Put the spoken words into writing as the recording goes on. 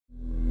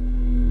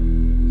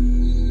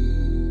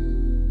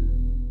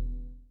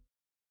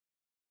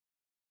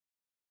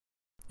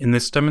In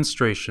this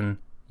demonstration,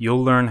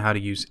 you'll learn how to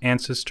use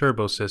ANSYS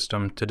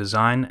TurboSystem to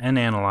design and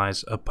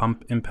analyze a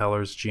pump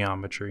impeller's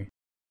geometry.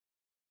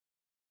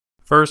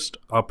 First,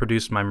 I'll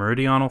produce my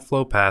meridional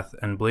flow path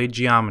and blade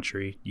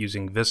geometry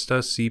using Vista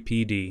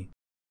CPD.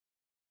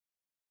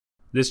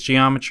 This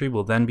geometry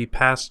will then be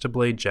passed to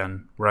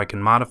BladeGen, where I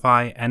can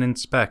modify and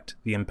inspect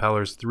the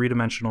impeller's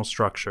three-dimensional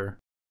structure.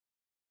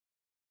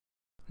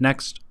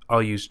 Next,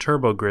 I'll use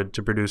TurboGrid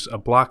to produce a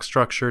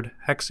block-structured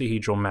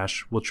hexahedral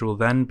mesh, which will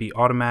then be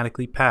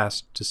automatically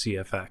passed to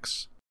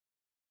CFX.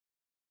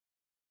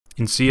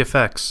 In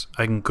CFX,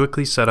 I can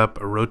quickly set up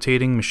a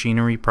rotating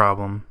machinery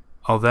problem.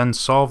 I'll then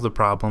solve the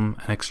problem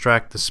and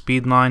extract the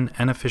speed line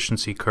and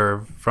efficiency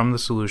curve from the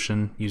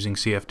solution using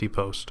CFD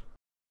Post.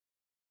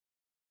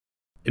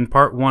 In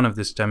part 1 of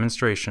this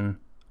demonstration,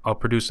 I'll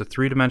produce a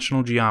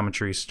three-dimensional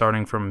geometry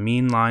starting from a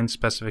mean line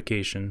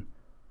specification.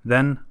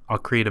 Then, I'll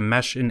create a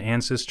mesh in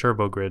ANSYS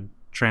TurboGrid,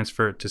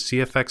 transfer it to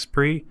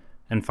CFX-pre,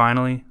 and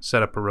finally,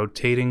 set up a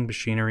rotating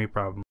machinery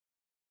problem.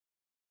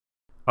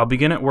 I'll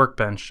begin at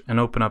Workbench and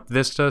open up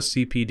Vista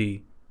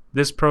CPD.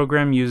 This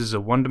program uses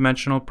a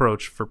one-dimensional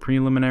approach for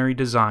preliminary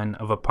design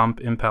of a pump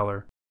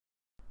impeller.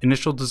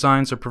 Initial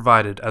designs are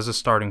provided as a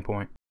starting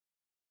point.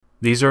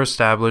 These are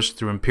established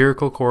through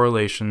empirical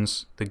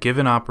correlations, the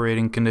given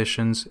operating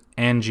conditions,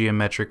 and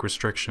geometric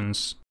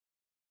restrictions.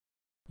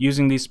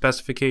 Using these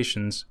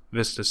specifications,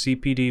 Vista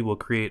CPD will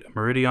create a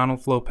meridional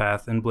flow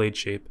path and blade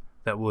shape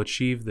that will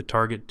achieve the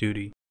target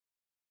duty.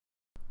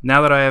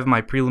 Now that I have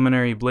my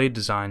preliminary blade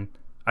design,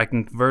 I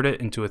can convert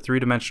it into a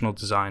three-dimensional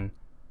design.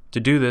 To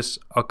do this,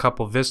 I'll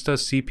couple Vista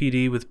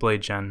CPD with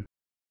BladeGen.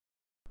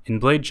 In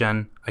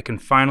BladeGen, I can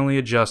finally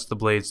adjust the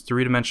blade's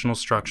three-dimensional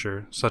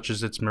structure, such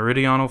as its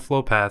meridional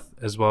flow path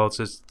as well as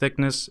its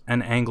thickness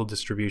and angle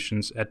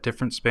distributions at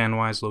different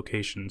spanwise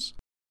locations.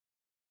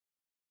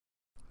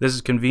 This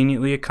is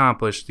conveniently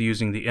accomplished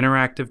using the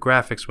interactive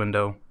graphics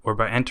window or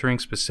by entering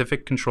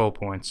specific control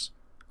points.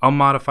 I'll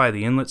modify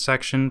the inlet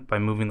section by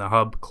moving the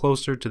hub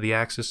closer to the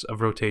axis of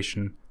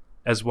rotation.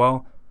 As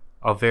well,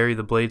 I'll vary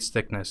the blade's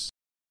thickness.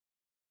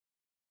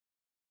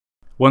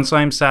 Once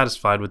I am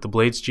satisfied with the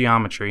blade's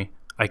geometry,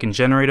 I can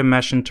generate a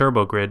mesh in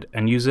TurboGrid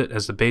and use it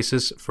as the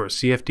basis for a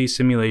CFD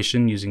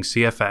simulation using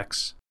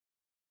CFX.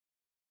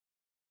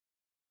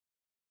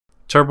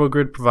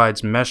 TurboGrid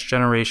provides mesh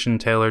generation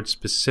tailored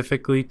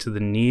specifically to the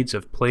needs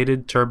of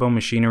plated turbo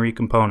machinery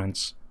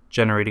components,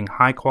 generating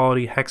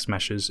high-quality hex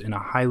meshes in a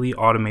highly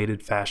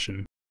automated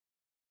fashion.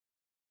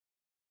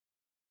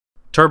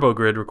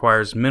 TurboGrid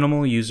requires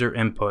minimal user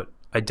input,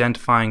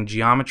 identifying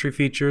geometry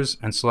features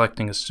and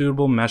selecting a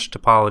suitable mesh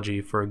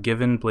topology for a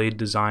given blade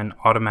design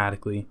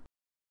automatically.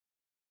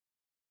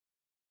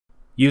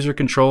 User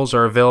controls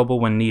are available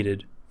when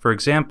needed. For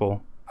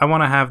example, I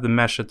want to have the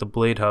mesh at the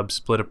blade hub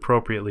split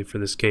appropriately for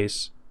this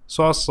case,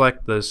 so I'll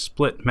select the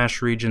Split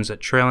Mesh Regions at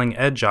Trailing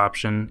Edge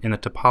option in the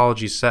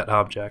Topology Set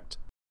object.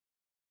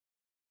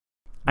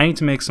 I need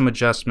to make some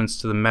adjustments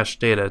to the mesh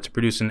data to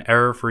produce an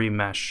error-free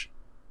mesh.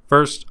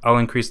 First, I'll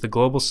increase the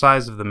global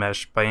size of the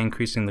mesh by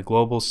increasing the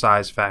global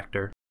size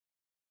factor.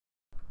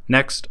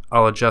 Next,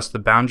 I'll adjust the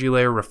boundary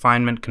layer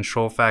refinement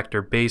control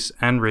factor base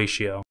and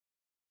ratio.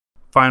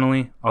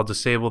 Finally, I'll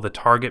disable the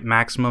target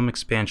maximum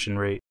expansion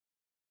rate.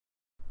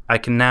 I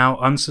can now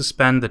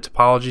unsuspend the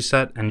topology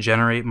set and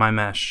generate my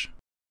mesh.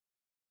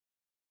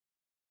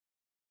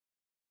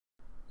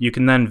 You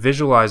can then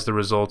visualize the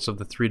results of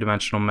the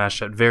three-dimensional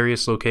mesh at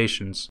various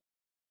locations.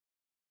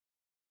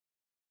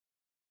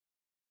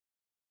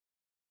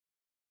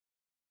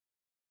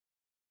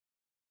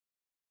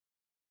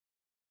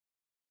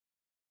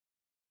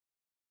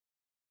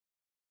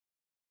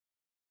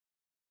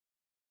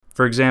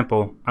 For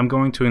example, I'm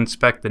going to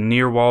inspect the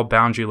near wall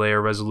boundary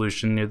layer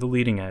resolution near the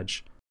leading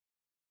edge.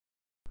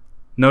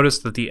 Notice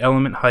that the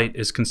element height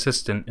is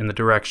consistent in the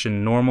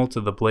direction normal to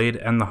the blade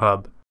and the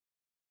hub.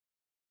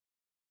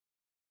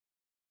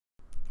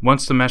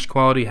 Once the mesh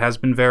quality has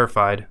been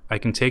verified, I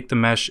can take the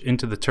mesh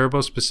into the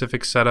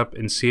turbo-specific setup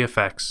in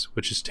CFX,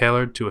 which is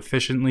tailored to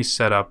efficiently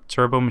set up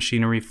turbo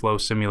machinery flow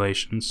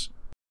simulations.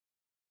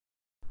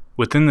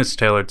 Within this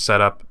tailored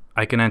setup,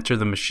 I can enter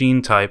the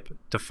machine type,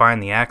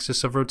 define the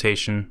axis of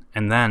rotation,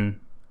 and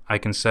then I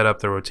can set up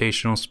the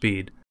rotational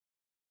speed.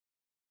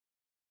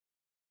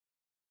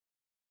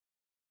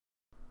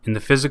 In the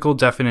Physical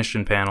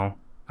Definition panel,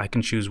 I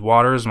can choose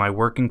water as my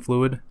working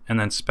fluid and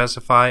then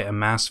specify a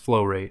mass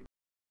flow rate.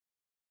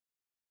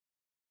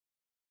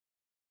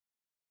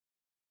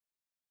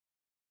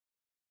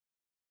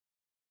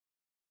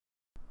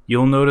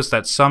 You'll notice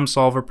that some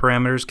solver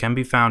parameters can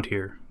be found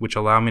here, which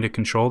allow me to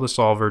control the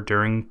solver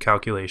during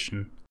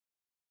calculation.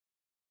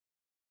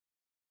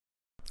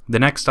 The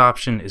next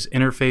option is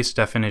Interface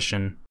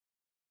Definition.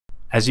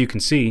 As you can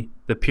see,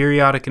 the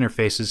periodic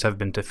interfaces have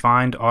been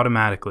defined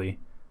automatically.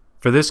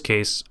 For this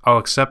case, I'll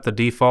accept the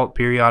default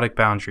periodic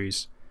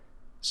boundaries.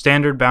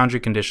 Standard boundary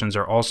conditions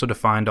are also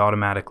defined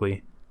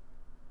automatically.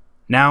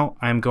 Now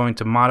I am going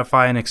to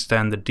modify and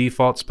extend the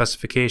default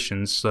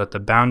specifications so that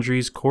the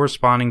boundaries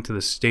corresponding to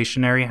the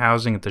stationary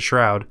housing at the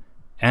shroud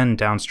and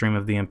downstream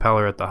of the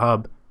impeller at the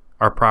hub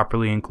are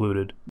properly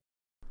included.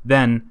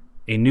 Then,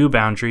 a new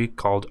boundary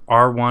called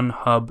R1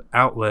 hub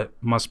outlet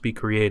must be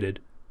created.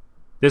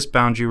 This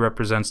boundary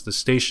represents the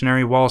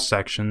stationary wall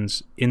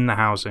sections in the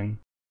housing.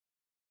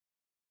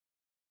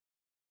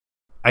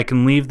 I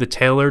can leave the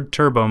tailored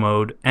turbo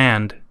mode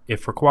and,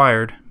 if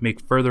required,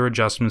 make further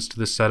adjustments to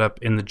the setup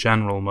in the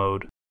general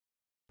mode.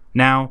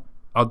 Now,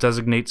 I'll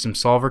designate some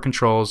solver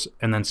controls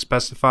and then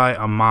specify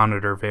a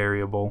monitor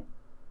variable.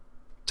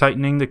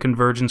 Tightening the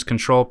convergence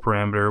control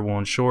parameter will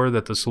ensure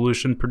that the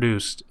solution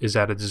produced is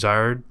at a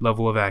desired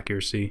level of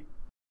accuracy.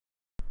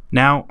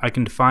 Now I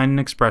can define an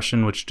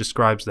expression which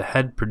describes the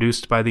head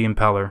produced by the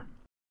impeller.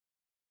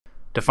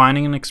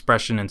 Defining an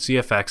expression in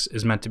CFX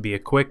is meant to be a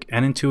quick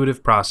and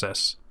intuitive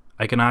process.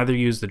 I can either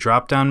use the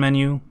drop-down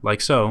menu,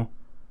 like so,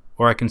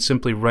 or I can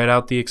simply write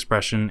out the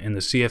expression in the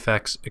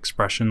CFX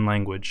expression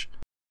language.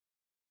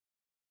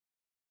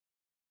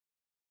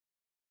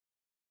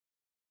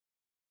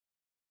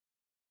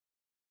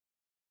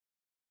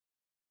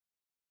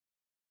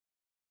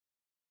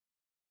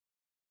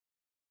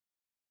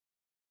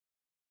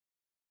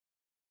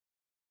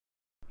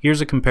 Here's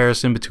a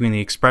comparison between the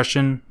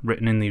expression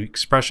written in the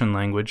expression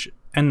language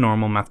and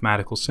normal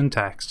mathematical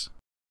syntax.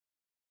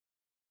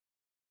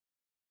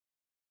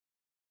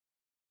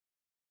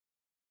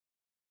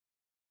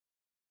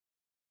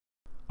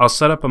 I'll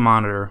set up a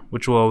monitor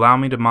which will allow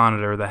me to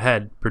monitor the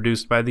head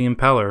produced by the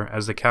impeller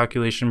as the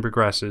calculation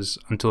progresses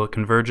until it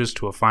converges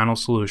to a final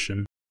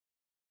solution.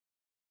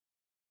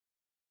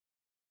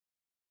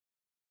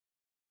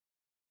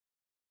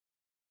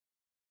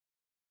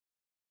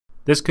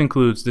 This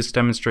concludes this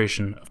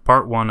demonstration of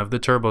Part 1 of the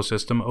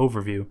TurboSystem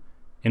overview.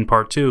 In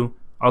Part 2,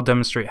 I'll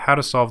demonstrate how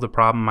to solve the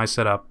problem I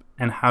set up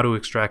and how to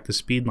extract the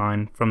speed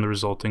line from the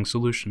resulting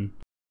solution.